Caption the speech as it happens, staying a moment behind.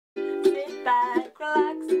back,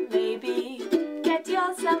 relax, and maybe get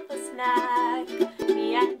yourself a snack.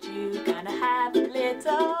 Me and you gonna have a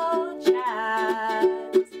little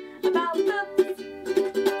chat about books.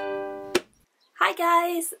 Hi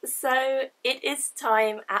guys! So it is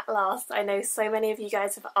time at last. I know so many of you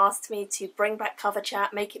guys have asked me to bring back cover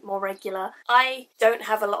chat, make it more regular. I don't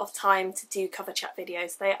have a lot of time to do cover chat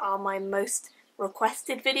videos. They are my most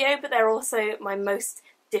requested video, but they're also my most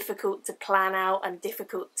difficult to plan out and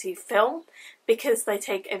difficult to film because they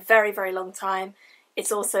take a very, very long time.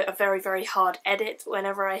 It's also a very, very hard edit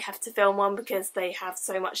whenever I have to film one because they have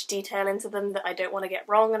so much detail into them that I don't want to get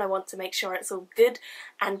wrong, and I want to make sure it's all good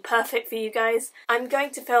and perfect for you guys. I'm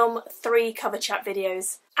going to film 3 cover chat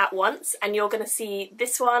videos at once, and you're going to see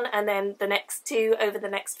this one and then the next 2 over the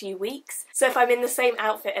next few weeks. So if I'm in the same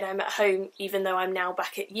outfit and I'm at home even though I'm now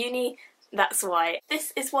back at uni, that's why.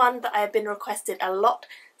 This is one that I have been requested a lot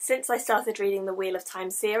since I started reading the Wheel of Time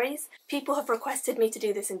series. People have requested me to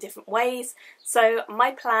do this in different ways, so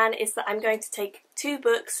my plan is that I'm going to take 2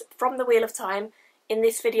 books from the Wheel of Time. In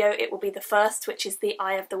this video it will be the first, which is The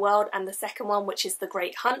Eye of the World, and the second one, which is The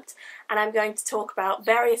Great Hunt, and I'm going to talk about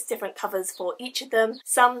various different covers for each of them,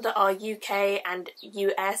 some that are UK and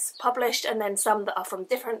US published and then some that are from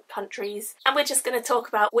different countries, and we're just going to talk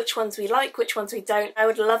about which ones we like, which ones we don't. I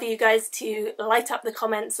would love you guys to light up the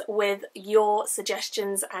comments with your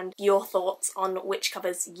suggestions and your thoughts on which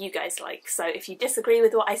covers you guys like. So if you disagree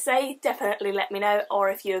with what I say, definitely let me know, or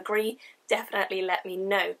if you agree, definitely let me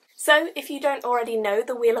know. So if you don't already know,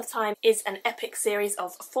 The Wheel of Time is an epic series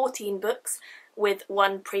of 14 books with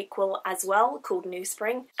one prequel as well called New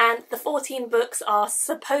Spring, and the 14 books are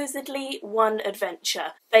supposedly one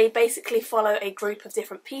adventure. They basically follow a group of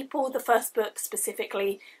different people. The first book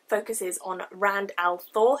specifically focuses on Rand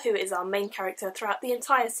al'Thor, who is our main character throughout the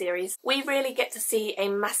entire series. We really get to see a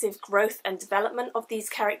massive growth and development of these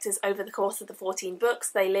characters over the course of the 14 books.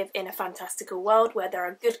 They live in a fantastical world where there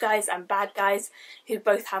are good guys and bad guys who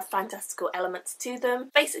both have fantastical elements to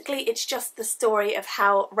them. Basically, it's just the story of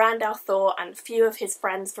how Rand al'Thor and a few of his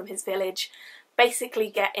friends from his village basically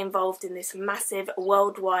get involved in this massive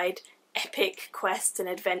worldwide epic quest and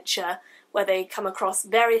adventure where they come across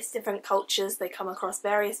various different cultures, they come across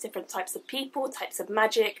various different types of people, types of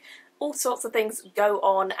magic, all sorts of things go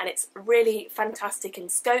on, and it's really fantastic in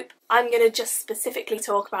scope. I'm going to just specifically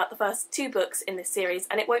talk about the first 2 books in this series,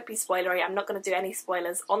 and it won't be spoilery. I'm not going to do any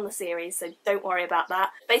spoilers on the series, so don't worry about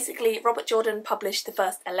that. Basically, Robert Jordan published the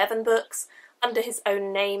first 11 books under his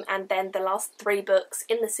own name, and then the last 3 books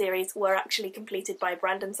in the series were actually completed by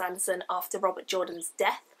Brandon Sanderson after Robert Jordan's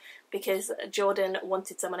death, because Jordan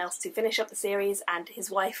wanted someone else to finish up the series, and his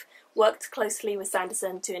wife worked closely with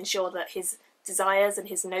Sanderson to ensure that his desires and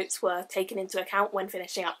his notes were taken into account when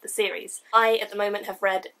finishing up the series. I, at the moment, have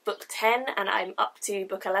read book 10 and I'm up to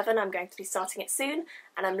book 11. I'm going to be starting it soon,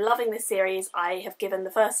 and I'm loving this series. I have given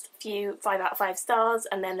the first few 5 out of 5 stars,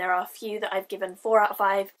 and then there are a few that I've given 4 out of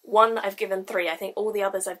 5. One I've given 3. I think all the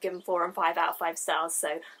others I've given 4 and 5 out of 5 stars,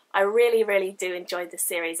 so I really, really do enjoy this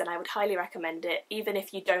series and I would highly recommend it. Even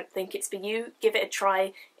if you don't think it's for you, give it a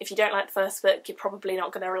try. If you don't like the first book, you're probably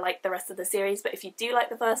not going to like the rest of the series, but if you do like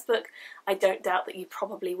the first book, I don't doubt that you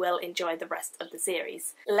probably will enjoy the rest of the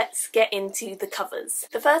series. Let's get into the covers.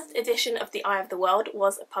 The first edition of The Eye of the World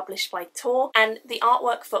was published by Tor, and the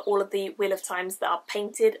artwork for all of the Wheel of Times that are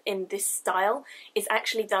painted in this style is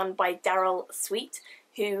actually done by Daryl Sweet,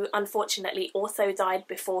 who unfortunately also died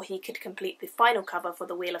before he could complete the final cover for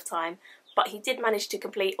the Wheel of Time, but he did manage to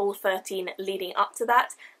complete all 13 leading up to that,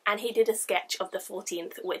 and he did a sketch of the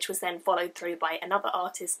 14th, which was then followed through by another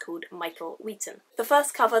artist called Michael Wheaton. The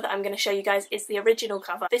first cover that I'm going to show you guys is the original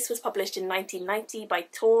cover. This was published in 1990 by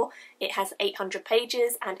Tor. It has 800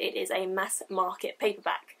 pages and it is a mass market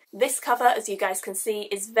paperback. This cover, as you guys can see,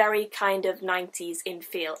 is very kind of 90s in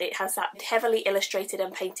feel. It has that heavily illustrated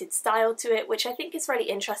and painted style to it, which I think is really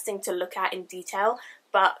interesting to look at in detail,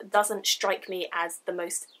 but doesn't strike me as the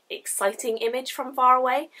most exciting image from far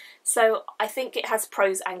away. So I think it has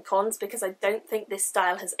pros and cons because I don't think this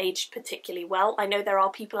style has aged particularly well. I know there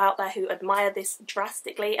are people out there who admire this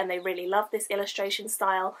drastically and they really love this illustration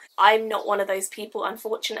style. I'm not one of those people,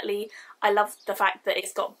 unfortunately. I love the fact that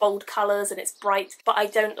it's got bold colours and it's bright, but I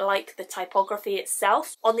don't like the typography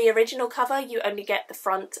itself. On the original cover you only get the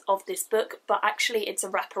front of this book, but actually it's a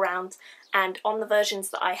wraparound, and on the versions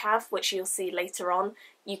that I have, which you'll see later on,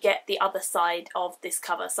 you get the other side of this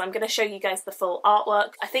cover. So I'm going to show you guys the full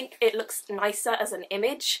artwork. I think it looks nicer as an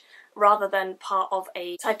image. rather than part of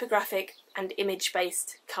a typographic and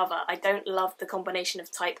image-based cover. I don't love the combination of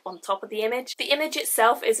type on top of the image. The image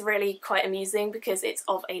itself is really quite amusing because it's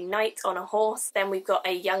of a knight on a horse. Then we've got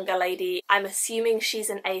a younger lady. I'm assuming she's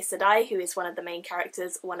an Aes Sedai, who is one of the main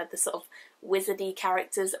characters, one of the sort of wizardy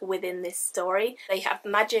characters within this story. They have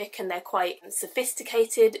magic and they're quite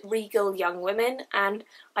sophisticated, regal young women, and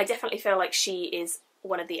I definitely feel like she is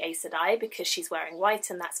one of the Aes Sedai because she's wearing white,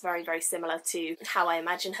 and that's very, very similar to how I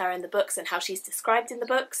imagine her in the books and how she's described in the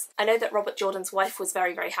books. I know that Robert Jordan's wife was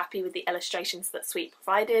very, very happy with the illustrations that Sweet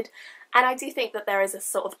provided, and I do think that there is a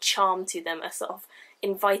sort of charm to them, a sort of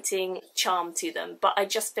inviting charm to them, but I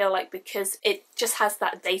just feel like because it just has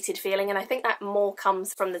that dated feeling, and I think that more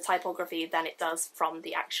comes from the typography than it does from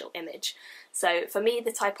the actual image. So for me,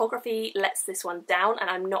 the typography lets this one down, and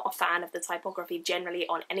I'm not a fan of the typography generally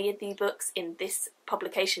on any of the books in this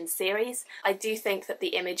publication series. I do think that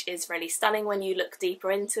the image is really stunning when you look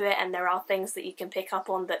deeper into it, and there are things that you can pick up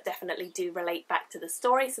on that definitely do relate back to the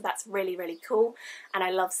story, so that's really, really cool, and I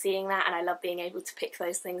love seeing that, and I love being able to pick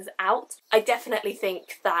those things out. I definitely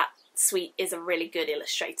think that Sweet is a really good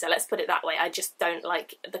illustrator, let's put it that way. I just don't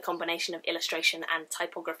like the combination of illustration and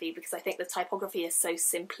typography because I think the typography is so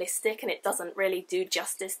simplistic and it doesn't really do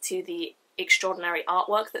justice to the extraordinary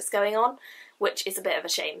artwork that's going on, which is a bit of a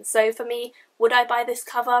shame. So for me, would I buy this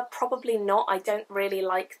cover? Probably not. I don't really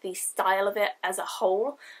like the style of it as a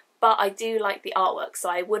whole, but I do like the artwork, so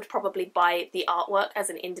I would probably buy the artwork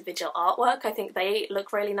as an individual artwork. I think they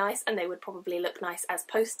look really nice and they would probably look nice as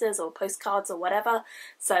posters or postcards or whatever.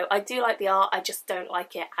 So I do like the art, I just don't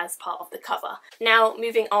like it as part of the cover. Now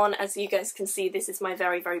moving on, as you guys can see, this is my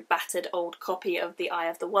very, very battered old copy of The Eye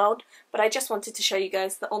of the World, but I just wanted to show you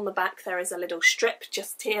guys that on the back there is a little strip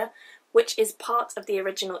just here, which is part of the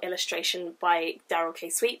original illustration by Darrell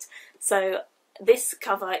K. Sweet. So this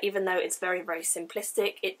cover, even though it's very, very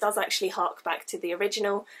simplistic, it does actually hark back to the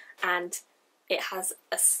original, and it has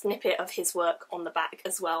a snippet of his work on the back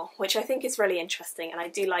as well, which I think is really interesting, and I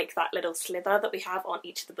do like that little sliver that we have on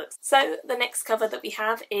each of the books. So the next cover that we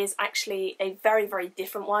have is actually a very, very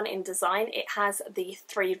different one in design. It has the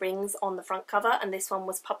 3 rings on the front cover, and this one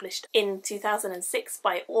was published in 2006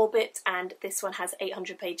 by Orbit, and this one has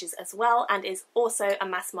 800 pages as well, and is also a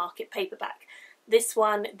mass market paperback. This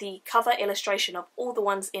one, the cover illustration of all the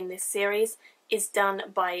ones in this series, is done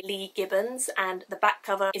by Lee Gibbons, and the back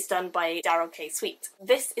cover is done by Darrell K. Sweet.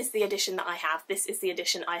 This is the edition that I have. This is the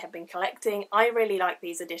edition I have been collecting. I really like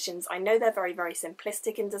these editions. I know they're very, very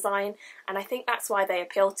simplistic in design, and I think that's why they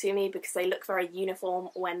appeal to me, because they look very uniform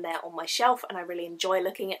when they're on my shelf, and I really enjoy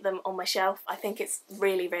looking at them on my shelf. I think it's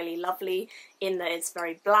really, really lovely in that it's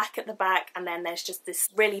very black at the back, and then there's just this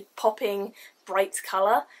really popping bright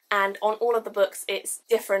colour, and on all of the books it's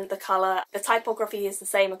different, the colour. The typography is the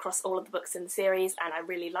same across all of the books in the series, and I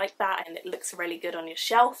really like that, and it looks really good on your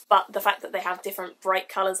shelf. But the fact that they have different bright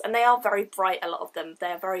colours, and they are very bright, a lot of them,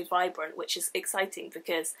 they're very vibrant, which is exciting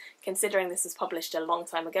because considering this was published a long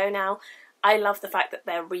time ago now, I love the fact that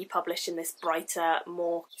they're republished in this brighter,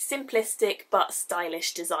 more simplistic but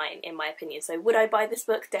stylish design, in my opinion. So would I buy this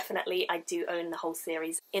book? Definitely. I do own the whole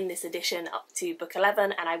series in this edition up to book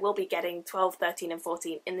 11, and I will be getting 12, 13 and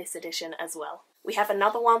 14 in this edition as well. We have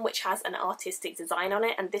another one which has an artistic design on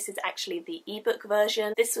it, and this is actually the ebook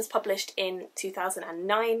version. This was published in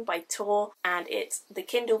 2009 by Tor, and it's the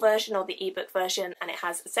Kindle version or the ebook version, and it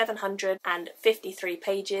has 753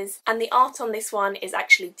 pages. And the art on this one is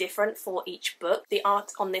actually different for each book. The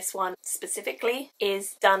art on this one specifically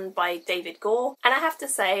is done by David Gore, and I have to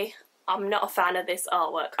say, I'm not a fan of this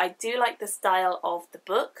artwork. I do like the style of the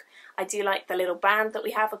book. I do like the little band that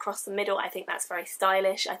we have across the middle. I think that's very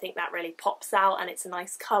stylish. I think that really pops out and it's a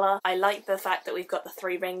nice colour. I like the fact that we've got the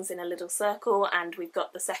 3 rings in a little circle, and we've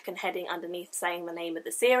got the second heading underneath saying the name of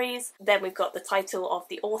the series. Then we've got the title of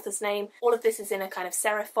the author's name. All of this is in a kind of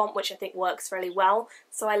serif font, which I think works really well.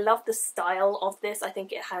 So I love the style of this. I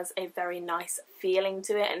think it has a very nice feeling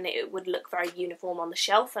to it, and it would look very uniform on the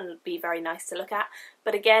shelf and be very nice to look at.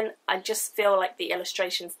 But again, I just feel like the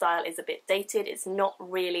illustration style is a bit dated. It's not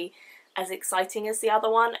really as exciting as the other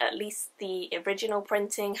one. At least the original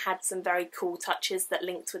printing had some very cool touches that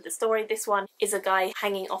linked with the story. This one is a guy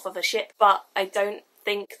hanging off of a ship, but I don't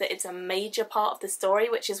think that it's a major part of the story,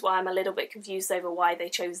 which is why I'm a little bit confused over why they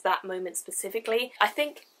chose that moment specifically. I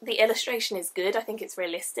think the illustration is good, I think it's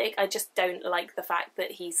realistic. I just don't like the fact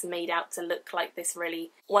that he's made out to look like this really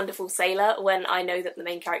wonderful sailor, when I know that the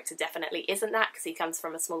main character definitely isn't that, because he comes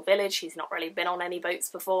from a small village, he's not really been on any boats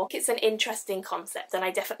before. It's an interesting concept, and I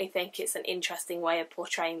definitely think it's an interesting way of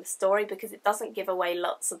portraying the story, because it doesn't give away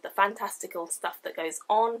lots of the fantastical stuff that goes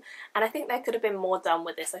on, and I think there could have been more done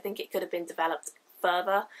with this. I think it could have been developed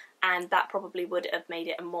further, and that probably would have made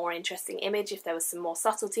it a more interesting image if there was some more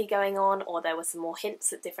subtlety going on, or there were some more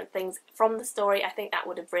hints at different things from the story. I think that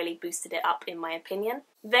would have really boosted it up in my opinion.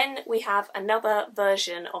 Then we have another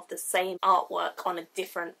version of the same artwork on a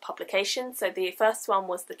different publication. So the first one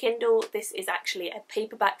was the Kindle. This is actually a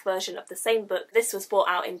paperback version of the same book. This was brought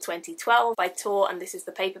out in 2012 by Tor, and this is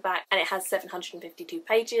the paperback, and it has 752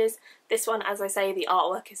 pages. This one, as I say, the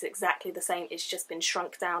artwork is exactly the same. It's just been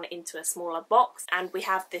shrunk down into a smaller box, and we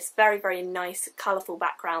have this very, very nice colourful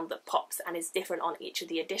background that pops and is different on each of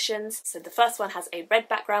the editions. So the first one has a red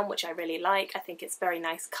background, which I really like. I think it's very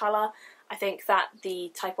nice colour. I think that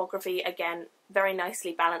the typography, again, very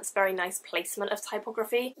nicely balanced, very nice placement of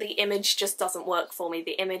typography. The image just doesn't work for me.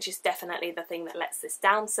 The image is definitely the thing that lets this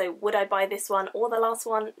down. So would I buy this one or the last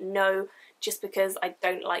one? No, just because I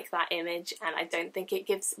don't like that image and I don't think it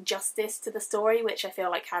gives justice to the story, which I feel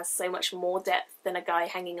like has so much more depth than a guy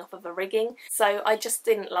hanging off of a rigging. So I just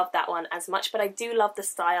didn't love that one as much, but I do love the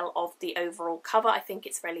style of the overall cover. I think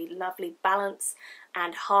it's really lovely balance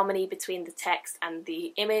and harmony between the text and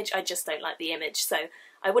the image. I just don't like the image, so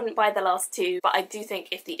I wouldn't buy the last two, but I do think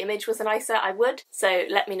if the image was nicer, I would. So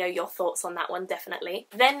let me know your thoughts on that one, definitely.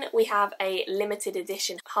 Then we have a limited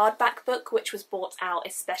edition hardback book, which was brought out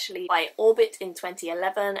especially by Orbit in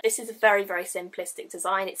 2011. This is a very, very simplistic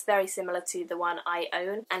design. It's very similar to the one I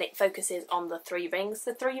own, and it focuses on the three rings.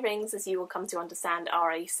 The three rings, as you will come to understand,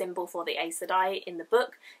 are a symbol for the Aes Sedai in the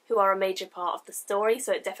book, who are a major part of the story,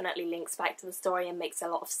 so it definitely links back to the story and makes a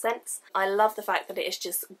lot of sense. I love the fact that it is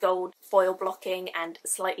just gold foil blocking and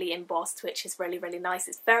slightly embossed, which is really, really nice.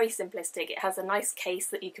 It's very simplistic. It has a nice case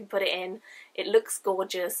that you can put it in. It looks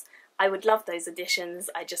gorgeous. I would love those editions.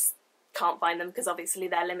 I just can't find them because obviously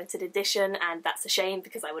they're limited edition, and that's a shame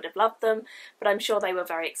because I would have loved them, but I'm sure they were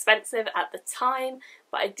very expensive at the time.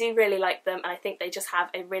 But I do really like them, and I think they just have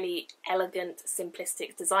a really elegant,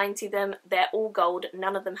 simplistic design to them. They're all gold,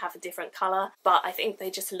 none of them have a different colour, but I think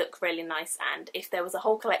they just look really nice, and if there was a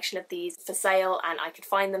whole collection of these for sale and I could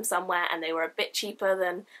find them somewhere and they were a bit cheaper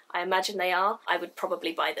than I imagine they are, I would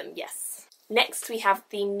probably buy them, yes. Next we have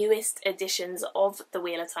the newest editions of the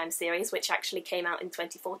Wheel of Time series, which actually came out in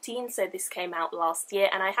 2014, so this came out last year,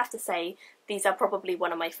 and I have to say these are probably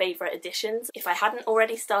one of my favourite editions. If I hadn't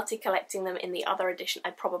already started collecting them in the other edition, I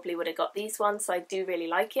probably would have got these ones, so I do really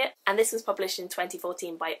like it. And this was published in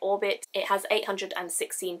 2014 by Orbit. It has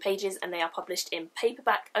 816 pages and they are published in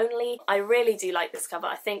paperback only. I really do like this cover.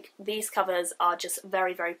 I think these covers are just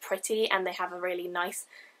very, very pretty, and they have a really nice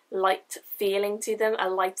light feeling to them, a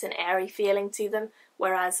light and airy feeling to them,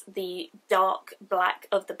 whereas the dark black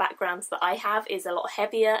of the backgrounds that I have is a lot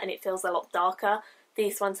heavier and it feels a lot darker.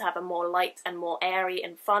 These ones have a more light and more airy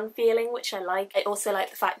and fun feeling, which I like. I also like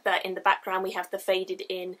the fact that in the background we have the faded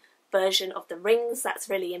in version of the rings. That's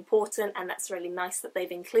really important, and that's really nice that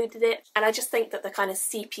they've included it. And I just think that the kind of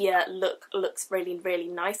sepia look looks really, really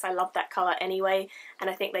nice. I love that colour anyway, and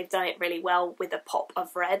I think they've done it really well with a pop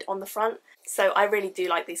of red on the front. So I really do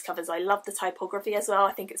like these covers. I love the typography as well.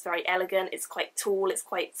 I think it's very elegant, it's quite tall, it's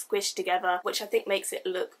quite squished together, which I think makes it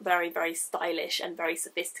look very, very stylish and very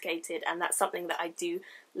sophisticated, and that's something that I do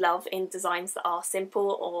love in designs that are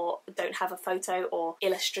simple or don't have a photo or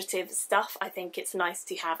illustrative stuff. I think it's nice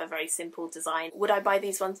to have a very simple design. Would I buy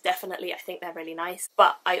these ones? Definitely. I think they're really nice,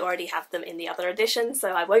 but I already have them in the other edition,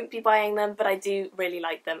 so I won't be buying them, but I do really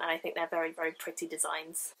like them and I think they're very, very pretty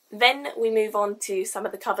designs. Then we move on to some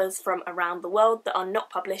of the covers from around the world that are not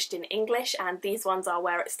published in English, and these ones are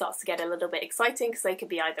where it starts to get a little bit exciting because they could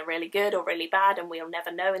be either really good or really bad and we'll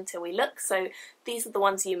never know until we look, so these are the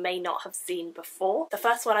ones you may not have seen before. The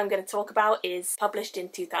first one I'm going to talk about is published in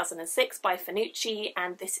 2006 by Fanucci,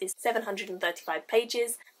 and this is 735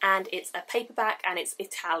 pages and it's a paperback and it's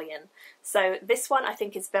Italian. So this one I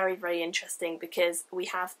think is very, very interesting because we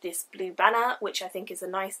have this blue banner, which I think is a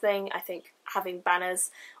nice thing. I think having banners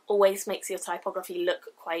always makes your typography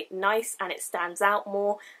look quite nice and it stands out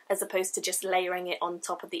more, as opposed to just layering it on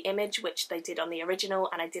top of the image, which they did on the original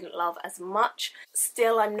and I didn't love as much.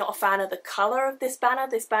 Still, I'm not a fan of the colour of this banner.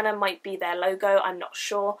 This banner might be their logo, I'm not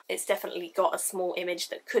sure. It's definitely got a small image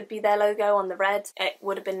that could be their logo on the red. It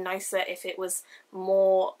would have been nicer if it was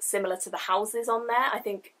more similar to the houses on there. I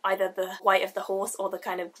think either the white of the horse or the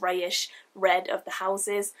kind of greyish red of the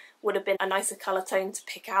houses would have been a nicer colour tone to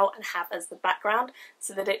pick out and have as the background,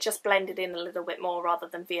 so that it just blended in a little bit more rather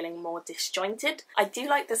than feeling more disjointed. I do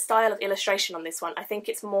like the style of illustration on this one. I think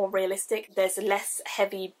it's more realistic. There's less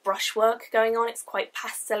heavy brushwork going on. It's quite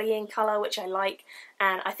pastel-y in colour, which I like,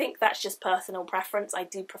 and I think that's just personal preference. I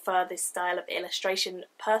do prefer this style of illustration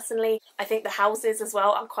personally. I think the houses as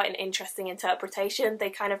well are quite an interesting interpretation. They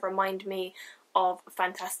kind of remind me of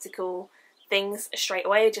fantastical things straight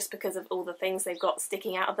away just because of all the things they've got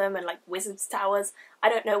sticking out of them and like wizards' towers. I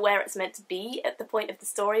don't know where it's meant to be at the point of the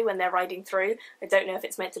story when they're riding through. I don't know if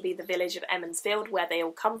it's meant to be the village of Emmonsfield where they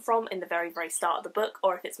all come from in the very start of the book,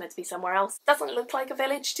 or if it's meant to be somewhere else. Doesn't look like a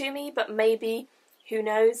village to me, but maybe. Who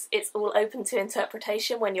knows? It's all open to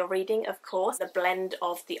interpretation when you're reading, of course. The blend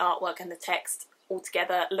of the artwork and the text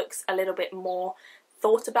altogether looks a little bit more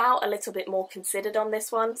thought about, a little bit more considered on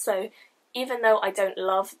this one. So even though I don't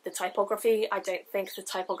love the typography, I don't think the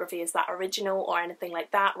typography is that original or anything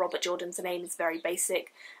like that. Robert Jordan's name is very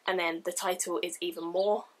basic, and then the title is even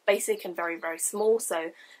more basic and very small,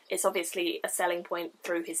 so it's obviously a selling point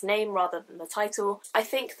through his name rather than the title. I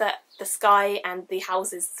think that the sky and the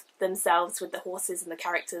houses themselves with the horses and the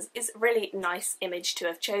characters is a really nice image to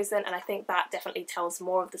have chosen, and I think that definitely tells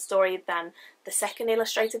more of the story than the second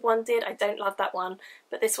illustrated one did. I don't love that one,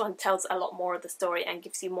 but this one tells a lot more of the story and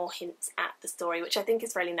gives you more hints at the story, which I think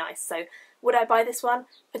is really nice. So would I buy this one?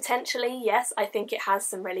 Potentially, yes. I think it has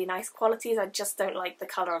some really nice qualities. I just don't like the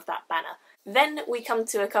colour of that banner. Then we come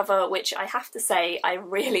to a cover which I have to say I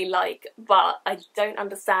really like, but I don't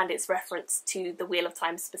understand its reference to the Wheel of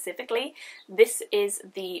Time specifically. This is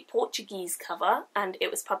the Portuguese cover, and it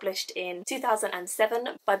was published in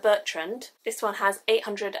 2007 by Bertrand. This one has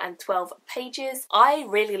 812 pages. I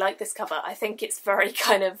really like this cover. I think it's very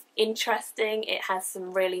kind of interesting. It has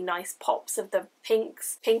some really nice pops of the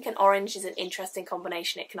pinks. Pink and orange is an interesting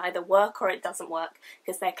combination. It can either work or it doesn't work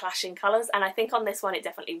because they're clashing colours, and I think on this one it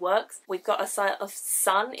definitely works. We've got a sort of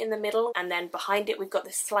sun in the middle, and then behind it we've got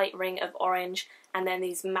this slight ring of orange, and then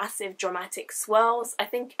these massive dramatic swirls. I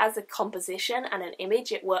think as a composition and an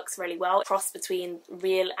image it works really well, cross between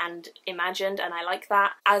real and imagined, and I like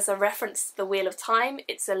that. As a reference to the Wheel of Time,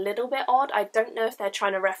 it's a little bit odd. I don't know if they're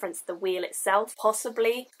trying to reference the wheel itself,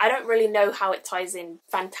 possibly. I don't really know how it ties in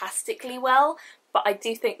fantastically well, but I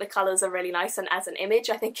do think the colours are really nice, and as an image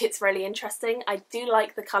I think it's really interesting. I do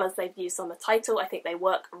like the colours they've used on the title. I think they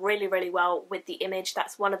work really well with the image.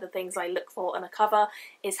 That's one of the things I look for on a cover,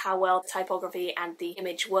 is how well the typography and the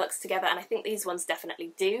image works together, and I think these ones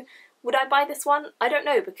definitely do. Would I buy this one? I don't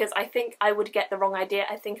know, because I think I would get the wrong idea.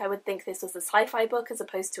 I think I would think this was a sci-fi book as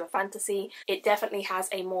opposed to a fantasy. It definitely has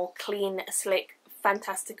a more clean, slick,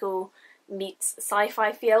 fantastical meets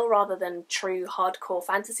sci-fi feel rather than true hardcore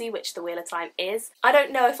fantasy, which the Wheel of Time is. I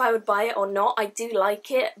don't know if I would buy it or not. I do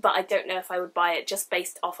like it, but I don't know if I would buy it just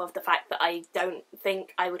based off of the fact that I don't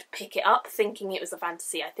think I would pick it up thinking it was a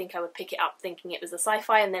fantasy. I think I would pick it up thinking it was a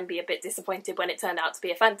sci-fi and then be a bit disappointed when it turned out to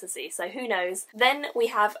be a fantasy, so who knows. Then we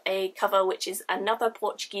have a cover which is another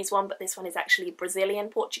Portuguese one, but this one is actually Brazilian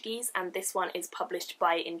Portuguese, and this one is published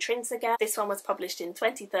by Intrinsica. This one was published in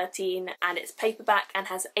 2013 and it's paperback and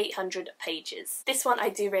has 800 pages. This one I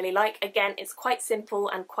do really like. Again, it's quite simple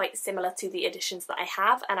and quite similar to the editions that I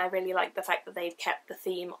have, and I really like the fact that they've kept the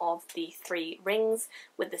theme of the 3 rings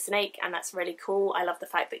with the snake, and that's really cool. I love the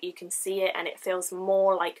fact that you can see it and it feels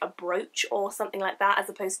more like a brooch or something like that, as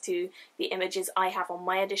opposed to the images I have on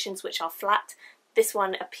my editions, which are flat. This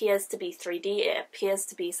one appears to be 3D, it appears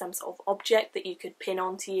to be some sort of object that you could pin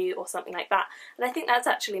onto you or something like that, and I think that's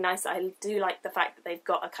actually nice. I do like the fact that they've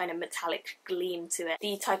got a kind of metallic gleam to it.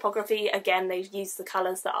 The typography, again, they've used the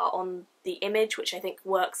colours that are on the image, which I think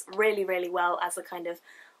works really well as a kind of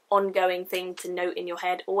ongoing thing to note in your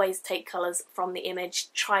head. Always take colours from the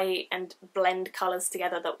image, try and blend colours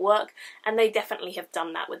together that work, and they definitely have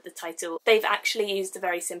done that with the title. They've actually used a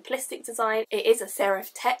very simplistic design. It is a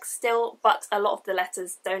serif text still, but a lot of the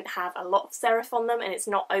letters don't have a lot of serif on them, and it's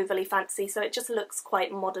not overly fancy, so it just looks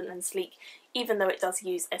quite modern and sleek, even though it does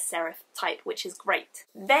use a serif type, which is great.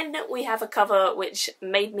 Then we have a cover which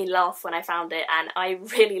made me laugh when I found it, and I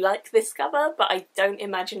really like this cover, but I don't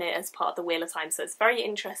imagine it as part of the Wheel of Time, so it's a very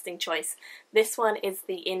interesting choice. This one is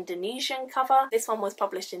the Indonesian cover. This one was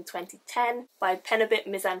published in 2010 by Penerbit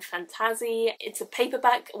Mizan Fantasi. It's a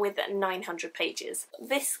paperback with 900 pages.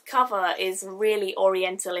 This cover is really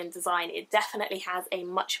oriental in design. It definitely has a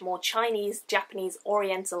much more Chinese, Japanese,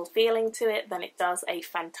 oriental feeling to it than it does a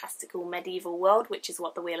fantastical medieval world, which is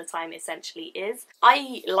what the Wheel of Time essentially is.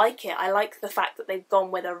 I like it. I like the fact that they've gone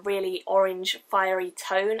with a really orange, fiery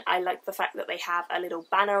tone. I like the fact that they have a little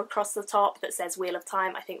banner across the top that says Wheel of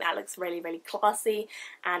Time. I think that looks really classy,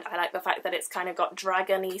 and I like the fact that it's kind of got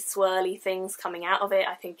dragony, swirly things coming out of it.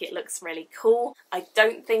 I think it looks really cool. I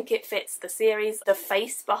don't think it fits the series. The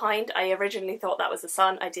face behind, I originally thought that was a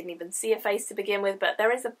sun. I didn't even see a face to begin with, but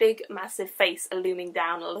there is a big, massive face looming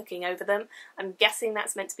down looking over them. I'm guessing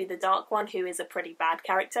that's meant to be the Dark One, who is a pretty bad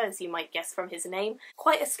character, as you might guess from his name.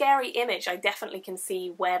 Quite a scary image. I definitely can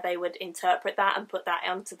see where they would interpret that and put that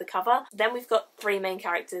onto the cover. Then we've got 3 main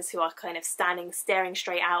characters who are kind of standing, staring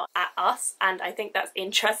straight straight out at us, and I think that's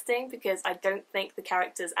interesting because I don't think the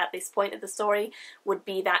characters at this point of the story would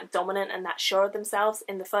be that dominant and that sure of themselves.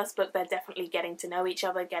 In the first book, they're definitely getting to know each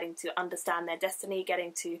other, getting to understand their destiny,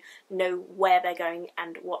 getting to know where they're going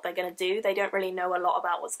and what they're going to do. They don't really know a lot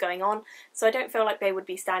about what's going on, so I don't feel like they would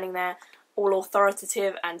be standing there all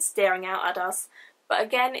authoritative and staring out at us. But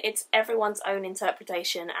again, it's everyone's own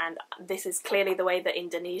interpretation, and this is clearly the way that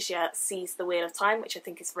Indonesia sees the Wheel of Time, which I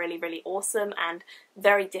think is really, really awesome and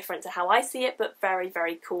very different to how I see it, but very,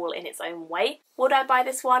 very cool in its own way. Would I buy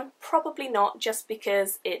this one? Probably not, just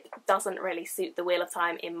because it doesn't really suit the Wheel of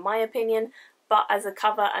Time in my opinion, but as a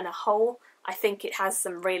cover and a whole, I think it has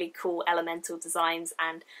some really cool elemental designs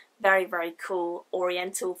and very, very cool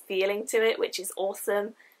oriental feeling to it, which is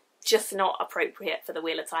awesome. Just not appropriate for the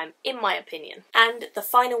Wheel of Time, in my opinion. And the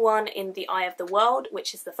final one in The Eye of the World,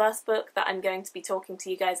 which is the first book that I'm going to be talking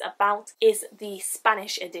to you guys about, is the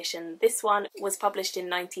Spanish edition. This one was published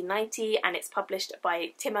in 1990 and it's published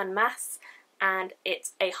by Timon Mas, and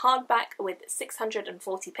it's a hardback with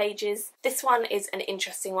 640 pages. This one is an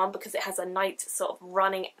interesting one because it has a knight sort of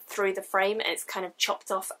running through the frame and it's kind of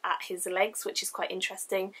chopped off at his legs, which is quite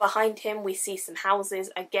interesting. Behind him we see some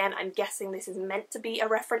houses. Again, I'm guessing this is meant to be a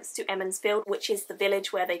reference to Emmonsfield, which is the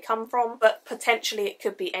village where they come from, but potentially it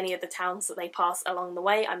could be any of the towns that they pass along the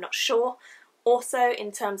way, I'm not sure. Also,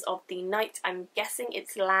 in terms of the knight, I'm guessing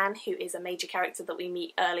it's Lan, who is a major character that we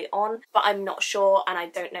meet early on, but I'm not sure and I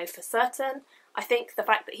don't know for certain. I think the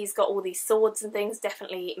fact that he's got all these swords and things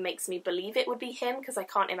definitely makes me believe it would be him, because I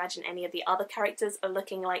can't imagine any of the other characters are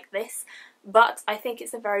looking like this. But I think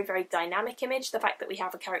it's a very, very dynamic image. The fact that we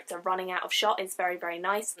have a character running out of shot is very, very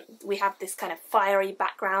nice. We have this kind of fiery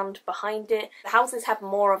background behind it. The houses have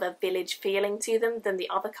more of a village feeling to them than the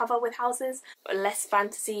other cover with houses. Less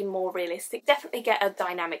fantasy, more realistic. Definitely get a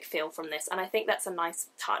dynamic feel from this, and I think that's a nice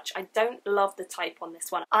touch. I don't love the type on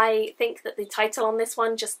this one. I think that the title on this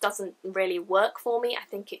one just doesn't really work for me. I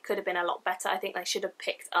think it could have been a lot better. I think they should have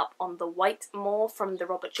picked up on the white more from the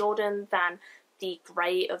Robert Jordan than the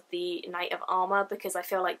grey of the Knight of Armour, because I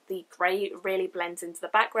feel like the grey really blends into the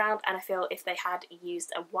background, and I feel if they had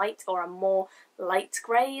used a white or a more light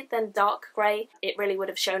grey than dark grey, it really would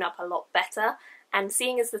have shown up a lot better. And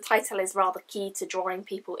seeing as the title is rather key to drawing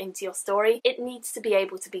people into your story, it needs to be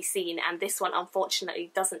able to be seen, and this one unfortunately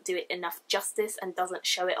doesn't do it enough justice and doesn't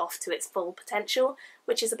show it off to its full potential,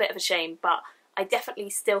 which is a bit of a shame. But I definitely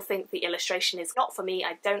still think the illustration is not for me.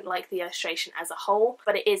 I don't like the illustration as a whole,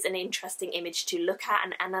 but it is an interesting image to look at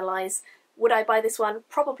and analyse. Would I buy this one?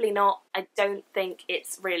 Probably not. I don't think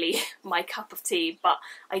it's really my cup of tea, but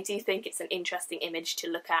I do think it's an interesting image to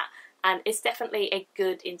look at. And it's definitely a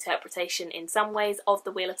good interpretation in some ways of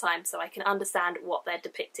the Wheel of Time, so I can understand what they're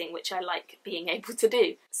depicting, which I like being able to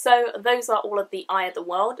do. So those are all of the Eye of the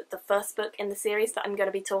World, the first book in the series that I'm going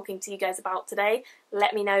to be talking to you guys about today.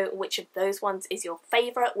 Let me know which of those ones is your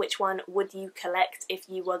favourite, which one would you collect if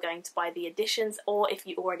you were going to buy the editions, or if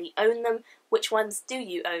you already own them, which ones do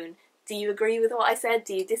you own? Do you agree with what I said?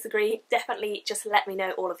 Do you disagree? Definitely just let me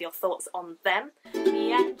know all of your thoughts on them.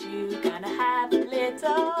 Me and you gonna have a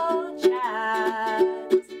little